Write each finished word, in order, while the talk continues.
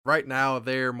right now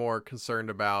they're more concerned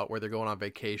about where they're going on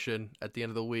vacation at the end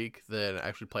of the week than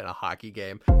actually playing a hockey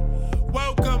game.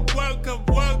 Welcome, welcome,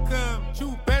 welcome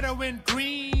to Better Win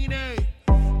Green, eh?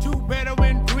 To Better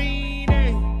Win Green,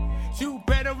 eh? To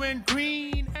Better Win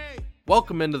Green, eh?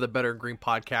 Welcome into the Better Green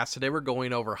podcast. Today we're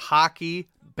going over hockey,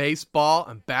 baseball,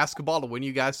 and basketball to win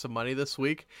you guys some money this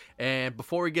week. And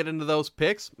before we get into those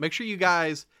picks, make sure you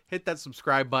guys hit that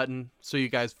subscribe button so you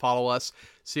guys follow us,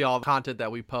 see all the content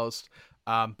that we post.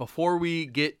 Before we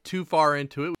get too far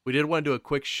into it, we did want to do a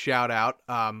quick shout out.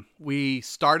 We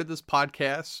started this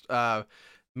podcast,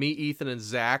 me, Ethan, and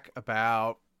Zach,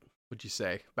 about, what'd you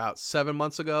say, about 7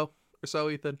 months ago or so,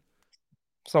 Ethan?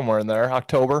 Somewhere in there,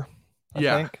 October, I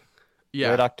think.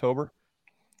 Yeah. Late October.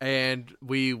 And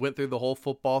we went through the whole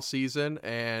football season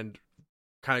and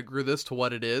kind of grew this to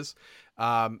what it is.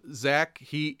 Zach,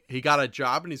 he got a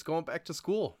job and he's going back to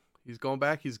school. He's going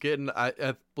back. He's getting,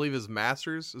 I believe, his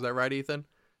master's. Is that right, Ethan?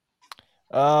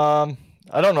 I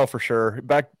don't know for sure.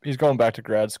 He's going back to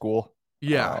grad school.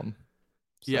 Yeah.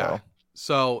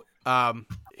 So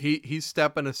he's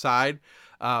stepping aside.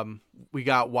 We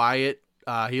got Wyatt.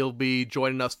 He'll be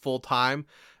joining us full time.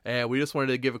 And we just wanted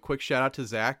to give a quick shout out to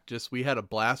Zach. We had a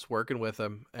blast working with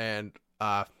him, and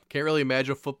can't really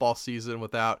imagine football season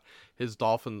without his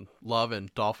Dolphin love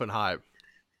and Dolphin hype.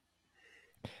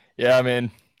 Yeah, I mean,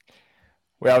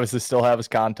 we obviously still have his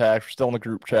contact. We're still in the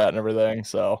group chat and everything.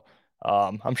 So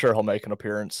I'm sure he'll make an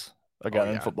appearance again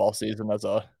in football season as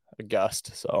a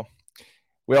guest. So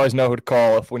we always know who to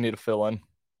call if we need to fill in.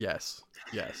 Yes.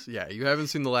 Yeah, you haven't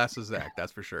seen the last of Zach,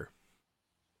 that's for sure.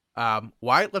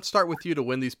 Wyatt, let's start with you to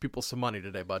win these people some money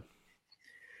today, bud.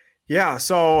 Yeah,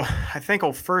 so I think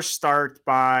I'll first start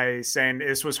by saying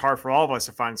this was hard for all of us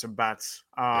to find some bets.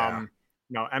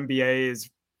 NBA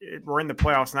we're in the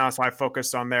playoffs now, so I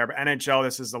focused on there. But NHL,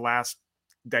 this is the last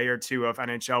day or two of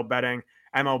NHL betting.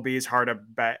 MLB is hard to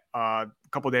bet a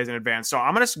couple of days in advance. So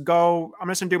I'm just going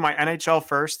to do my NHL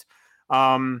first.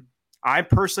 I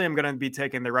personally am going to be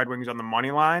taking the Red Wings on the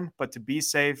money line, but to be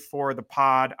safe for the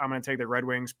pod, I'm going to take the Red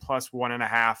Wings plus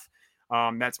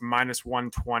 1.5. That's minus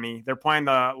 120. They're playing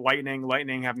the Lightning.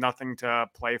 Lightning have nothing to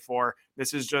play for.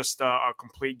 This is just a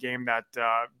complete game that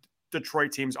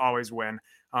Detroit teams always win.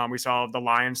 We saw the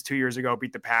Lions 2 years ago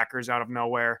beat the Packers out of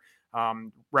nowhere.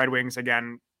 Red Wings,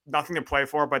 again, nothing to play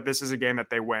for, but this is a game that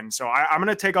they win. So I'm going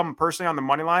to take them personally on the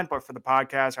money line, but for the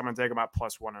podcast, I'm going to take them at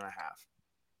plus 1.5.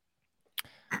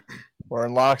 We're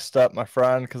in lockstep, my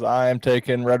friend, because I am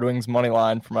taking Red Wings money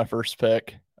line for my first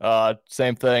pick.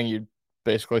 Same thing. You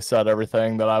basically said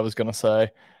everything that I was going to say.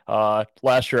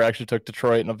 Last year, I actually took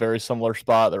Detroit in a very similar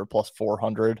spot. They were plus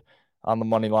 400 on the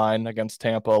money line against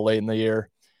Tampa late in the year.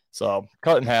 So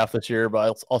cut in half this year,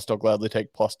 but I'll still gladly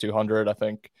take plus 200. I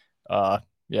think,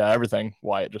 everything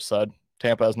Wyatt just said.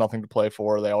 Tampa has nothing to play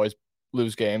for. They always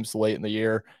lose games late in the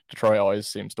year. Detroit always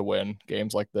seems to win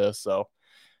games like this. So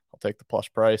I'll take the plus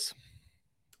price.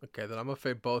 Okay, then I'm going to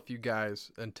fade both you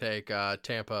guys and take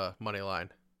Tampa money line.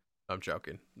 I'm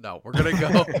joking. No, we're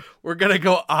gonna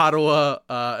go Ottawa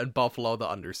and Buffalo the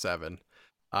under 7.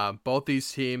 Both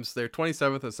these teams, they're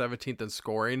 27th and 17th in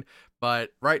scoring,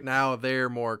 but right now they're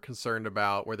more concerned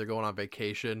about where they're going on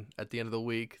vacation at the end of the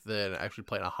week than actually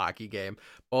playing a hockey game.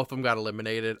 Both of them got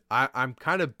eliminated. I'm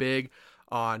kind of big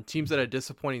on teams that had a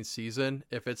disappointing season.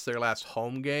 If it's their last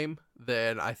home game,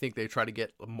 then I think they try to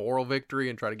get a moral victory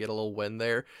and try to get a little win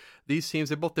there. These teams,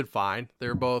 they both did fine.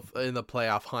 They're both in the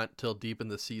playoff hunt till deep in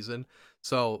the season.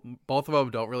 So both of them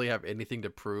don't really have anything to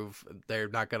prove. They're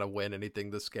not going to win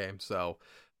anything this game. So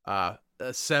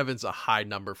 7's a high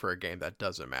number for a game that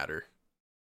doesn't matter.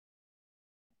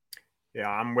 Yeah,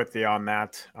 I'm with you on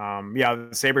that. The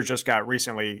Sabres just got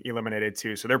recently eliminated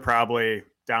too, so they're probably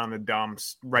down in the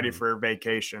dumps, ready for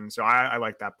vacation. So I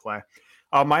like that play.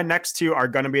 My next two are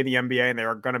going to be in the NBA, and they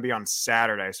are going to be on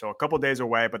Saturday, so a couple days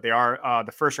away, but they are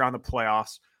the first round of the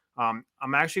playoffs.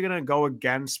 I'm actually going to go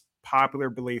against popular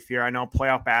belief here. I know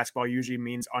playoff basketball usually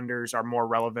means unders are more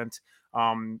relevant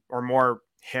or more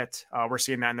hit. We're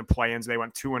seeing that in the play-ins. They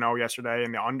went 2-0 yesterday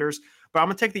in the unders. But I'm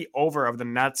going to take the over of the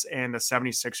Nets and the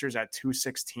 76ers at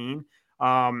 216.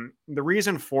 The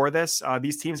reason for this,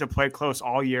 these teams have played close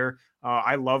all year.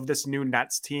 I love this new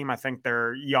Nets team. I think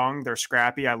they're young. They're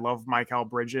scrappy. I love Mikal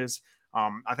Bridges.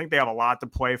 I think they have a lot to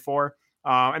play for.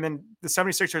 And then the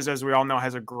 76ers, as we all know,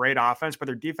 has a great offense, but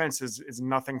their defense is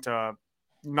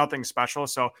nothing special.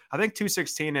 So I think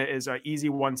 216 is an easy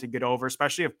one to get over,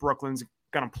 especially if Brooklyn's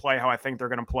going to play how I think they're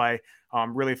going to play,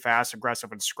 really fast,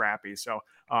 aggressive, and scrappy. So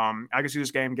I can see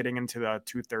this game getting into the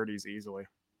 230s easily.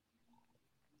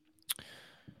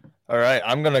 All right,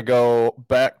 I'm going to go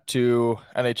back to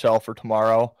NHL for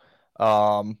tomorrow.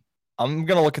 I'm I'm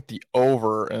gonna look at the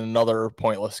over in another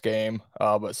pointless game,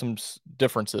 but some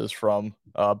differences from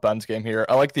Ben's game here.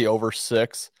 I like the over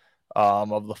 6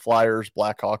 of the Flyers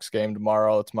Blackhawks game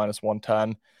tomorrow. It's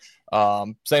 -110.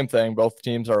 Same thing. Both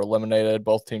teams are eliminated.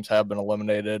 Both teams have been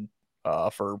eliminated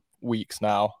for weeks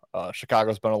now.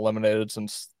 Chicago's been eliminated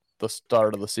since the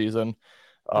start of the season,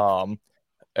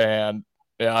 and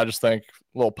yeah, I just think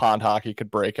a little pond hockey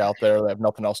could break out there. They have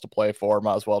nothing else to play for.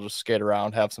 Might as well just skate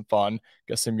around, have some fun,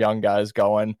 get some young guys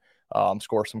going,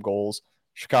 score some goals.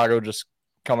 Chicago just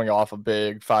coming off a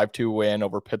big 5-2 win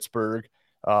over Pittsburgh.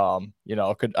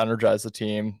 Could energize the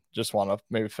team. Just want to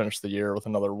maybe finish the year with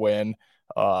another win,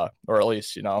 or at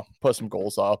least, put some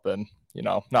goals up and,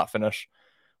 not finish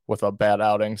with a bad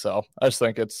outing. So I just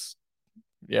think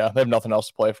they have nothing else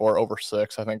to play for. Over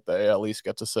 6. I think they at least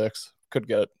get to 6. Could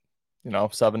get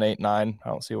 7, 8, 9. I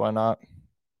don't see why not.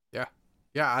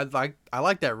 Yeah, I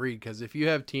like that read, because if you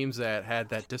have teams that had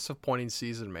that disappointing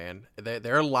season, man,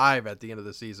 they're alive at the end of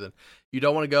the season. You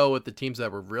don't want to go with the teams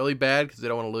that were really bad because they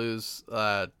don't want to lose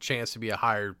a chance to be a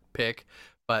higher pick.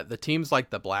 But the teams like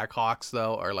the Blackhawks,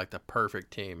 though, are like the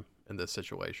perfect team in this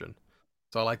situation.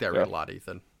 So I like that read a lot,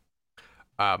 Ethan.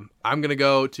 I'm going to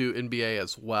go to NBA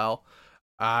as well.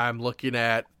 I'm looking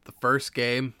at the first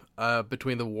game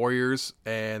between the Warriors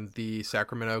and the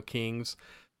Sacramento Kings.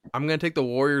 I'm going to take the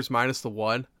Warriors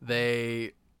 -1.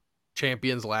 They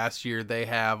champions last year. They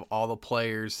have all the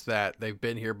players that they've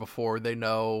been here before. They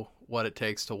know what it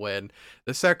takes to win.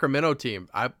 The Sacramento team,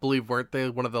 I believe, weren't they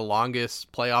one of the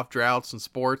longest playoff droughts in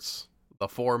sports? The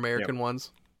 4 American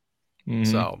ones. Mm-hmm.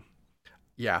 So,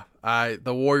 yeah,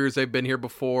 the Warriors, they've been here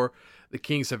before. The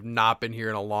Kings have not been here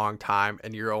in a long time,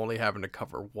 and you're only having to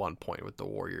cover 1 point with the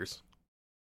Warriors.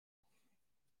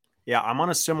 Yeah, I'm on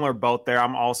a similar boat there.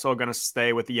 I'm also going to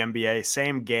stay with the NBA.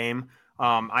 Same game.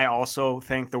 I also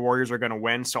think the Warriors are going to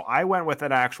win. So I went with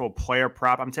an actual player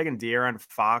prop. I'm taking De'Aaron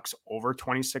Fox over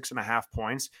 26.5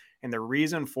 points. And the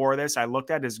reason for this, I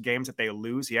looked at his games that they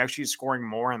lose. He actually is scoring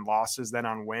more in losses than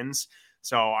on wins.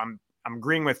 So I'm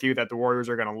agreeing with you that the Warriors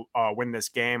are going to win this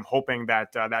game, hoping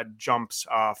that that jumps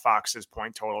Fox's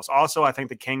point totals. Also, I think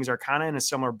the Kings are kind of in a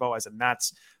similar boat as the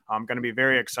Nets. I'm going to be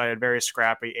very excited, very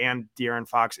scrappy, and De'Aaron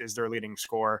Fox is their leading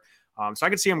scorer. So I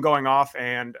could see him going off,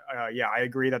 and I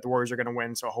agree that the Warriors are going to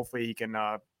win. So hopefully he can.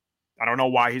 I don't know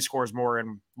why he scores more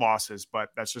in losses, but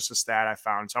that's just a stat I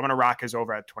found. So I'm going to rock his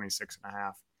over at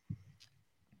 26.5.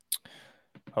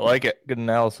 I like it. Good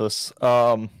analysis.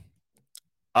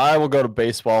 I will go to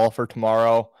baseball for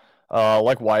tomorrow.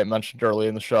 Like Wyatt mentioned early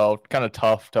in the show, kind of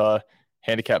tough to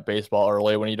handicap baseball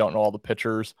early when you don't know all the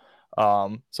pitchers.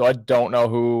 So I don't know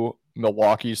who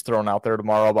Milwaukee's thrown out there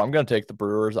tomorrow, but I'm going to take the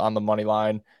Brewers on the money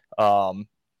line,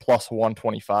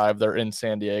 +125. They're in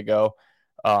San Diego.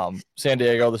 San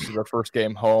Diego, this is their first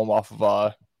game home off of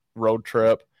a road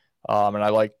trip. And I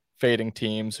like fading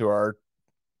teams who are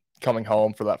coming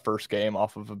home for that first game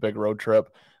off of a big road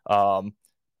trip.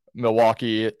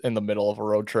 Milwaukee in the middle of a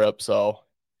road trip, so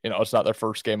it's not their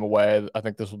first game away. I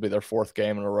think this will be their 4th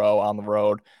game in a row on the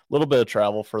road. A little bit of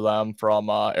travel for them from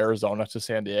Arizona to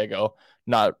San Diego.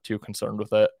 Not too concerned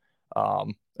with it.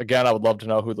 Again, I would love to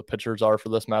know who the pitchers are for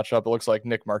this matchup. It looks like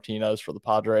Nick Martinez for the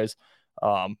Padres.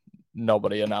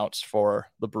 Nobody announced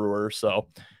for the Brewers, so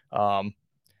I'm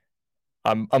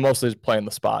mostly playing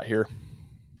the spot here.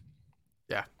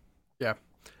 Yeah.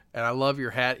 And I love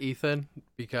your hat, Ethan,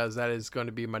 because that is going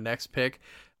to be my next pick.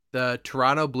 The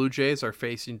Toronto Blue Jays are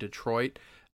facing Detroit.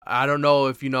 I don't know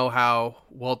if you know how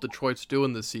well Detroit's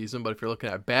doing this season, but if you're looking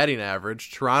at batting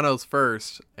average, Toronto's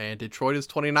first and Detroit is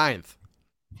 29th.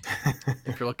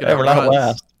 If you're looking at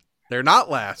runs, they're not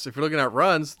last. If you're looking at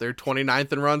runs, they're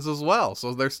 29th in runs as well,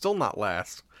 so they're still not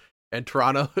last. And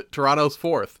Toronto's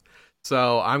 4th.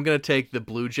 So I'm going to take the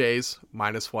Blue Jays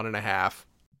 -1.5.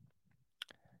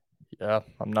 Yeah,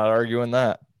 I'm not arguing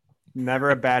that.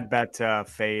 Never a bad bet to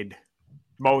fade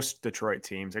most Detroit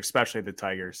teams, especially the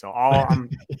Tigers. So I'm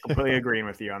completely agreeing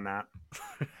with you on that.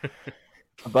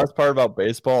 The best part about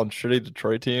baseball and shitty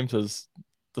Detroit teams is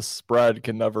the spread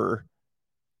can never,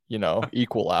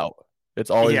 equal out. It's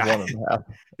always 1.5.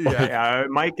 Yeah, it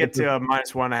might get to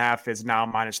 -1.5. Is now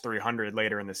 -300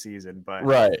 later in the season, but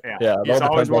right. Yeah, it's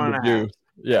always 1.5.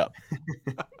 Yeah,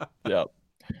 yeah.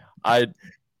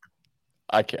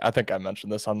 I think I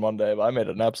mentioned this on Monday, but I made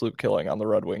an absolute killing on the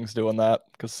Red Wings doing that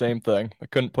because same thing. I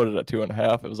couldn't put it at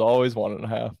 2.5. It was always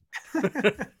 1.5.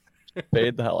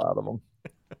 Paid the hell out of them.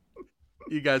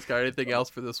 You guys got anything else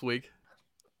for this week?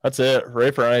 That's it.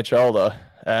 Ready for NHL to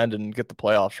end and get the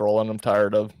playoffs rolling. I'm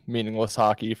tired of meaningless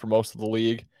hockey for most of the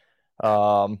league.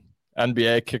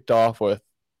 NBA kicked off with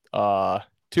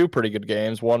 2 pretty good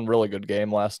games, 1 really good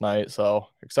game last night. So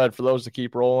excited for those to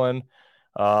keep rolling.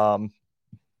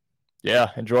 Yeah,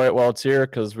 enjoy it while it's here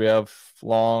because we have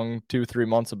long 2-3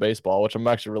 months of baseball, which I'm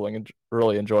actually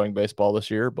really enjoying baseball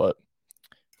this year. But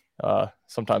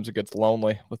sometimes it gets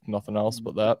lonely with nothing else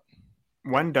but that.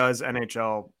 When does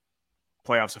NHL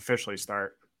playoffs officially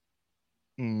start?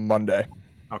 Monday.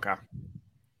 Okay.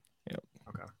 Yep.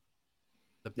 Okay.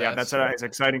 Yeah, it's an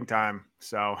exciting time.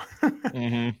 So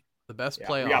Mm-hmm. the best Yeah,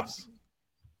 playoffs.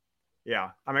 yeah,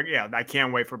 I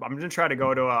can't wait I'm gonna try to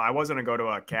go to I was gonna go to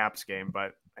a Caps game,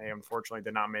 but I unfortunately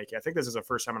did not make it. I think this is the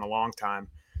first time in a long time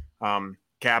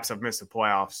Caps have missed the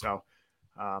playoffs. So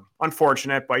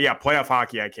unfortunate, but yeah, playoff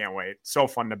hockey, I can't wait. So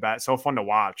fun to bet, so fun to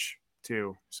watch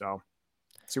too. So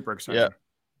super exciting. Yeah.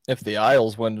 If the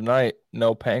Isles win tonight,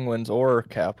 no Penguins or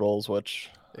Capitals, which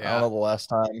I don't know the last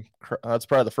time. That's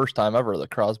probably the first time ever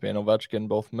that Crosby and Ovechkin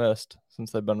both missed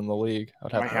since they've been in the league.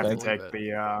 I'd Might have to think.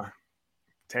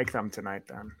 take them tonight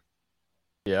then.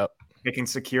 Yep. They can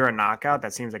secure a knockout.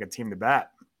 That seems like a team to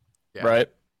bet. Yeah. Right.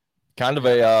 Kind of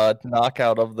a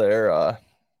knockout of their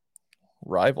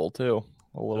rival too,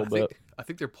 a little bit. I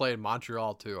think they're playing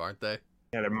Montreal too, aren't they?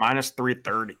 Yeah, they're minus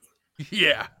 330.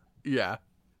 Yeah. Yeah.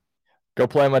 Go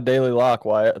play my daily lock,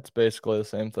 Wyatt. It's basically the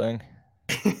same thing.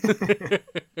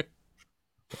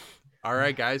 All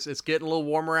right, guys. It's getting a little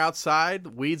warmer outside.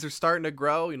 Weeds are starting to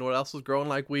grow. You know what else is growing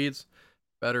like weeds?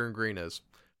 Better and Green is.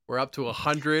 We're up to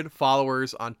 100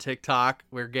 followers on TikTok.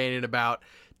 We're gaining about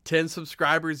 10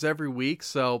 subscribers every week.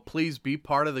 So please be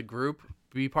part of the group.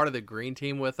 Be part of the green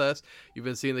team with us. You've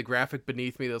been seeing the graphic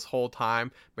beneath me this whole time.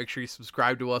 Make sure you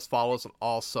subscribe to us. Follow us on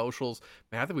all socials.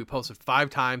 Man, I think we posted 5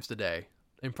 times today.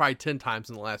 And probably 10 times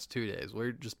in the last 2 days.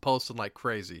 We're just posting like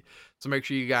crazy. So make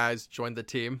sure you guys join the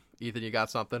team. Ethan, you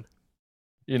got something?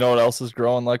 You know what else is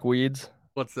growing like weeds?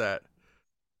 What's that?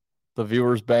 The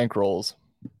viewers' bankrolls.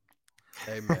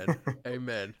 Amen.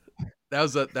 Amen. That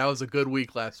was a good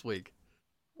week last week.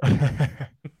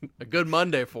 Good A good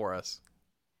Monday for us.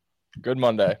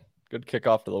 Monday. Good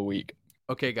kickoff to the week.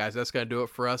 Okay, guys, that's going to do it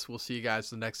for us. We'll see you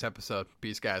guys in the next episode.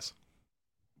 Peace, guys.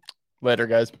 Later,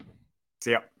 guys.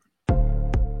 See ya.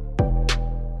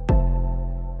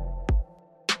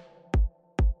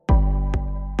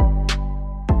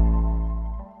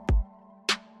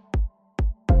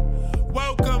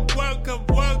 Welcome.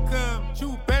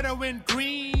 You better win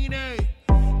green, eh?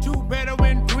 You better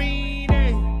win green, eh?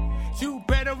 You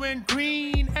better win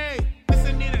green, eh?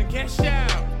 Listen in and cash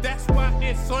out. That's what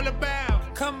it's all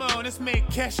about. Come on, let's make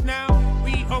cash now.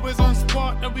 We always on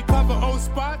spot and we cover all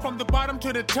spot from the bottom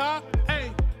to the top.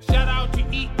 Hey, shout out to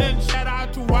Ethan, shout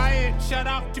out to Wyatt, shout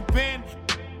out to Ben.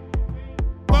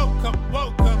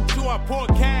 Welcome to our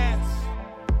podcast.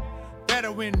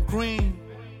 Better win green.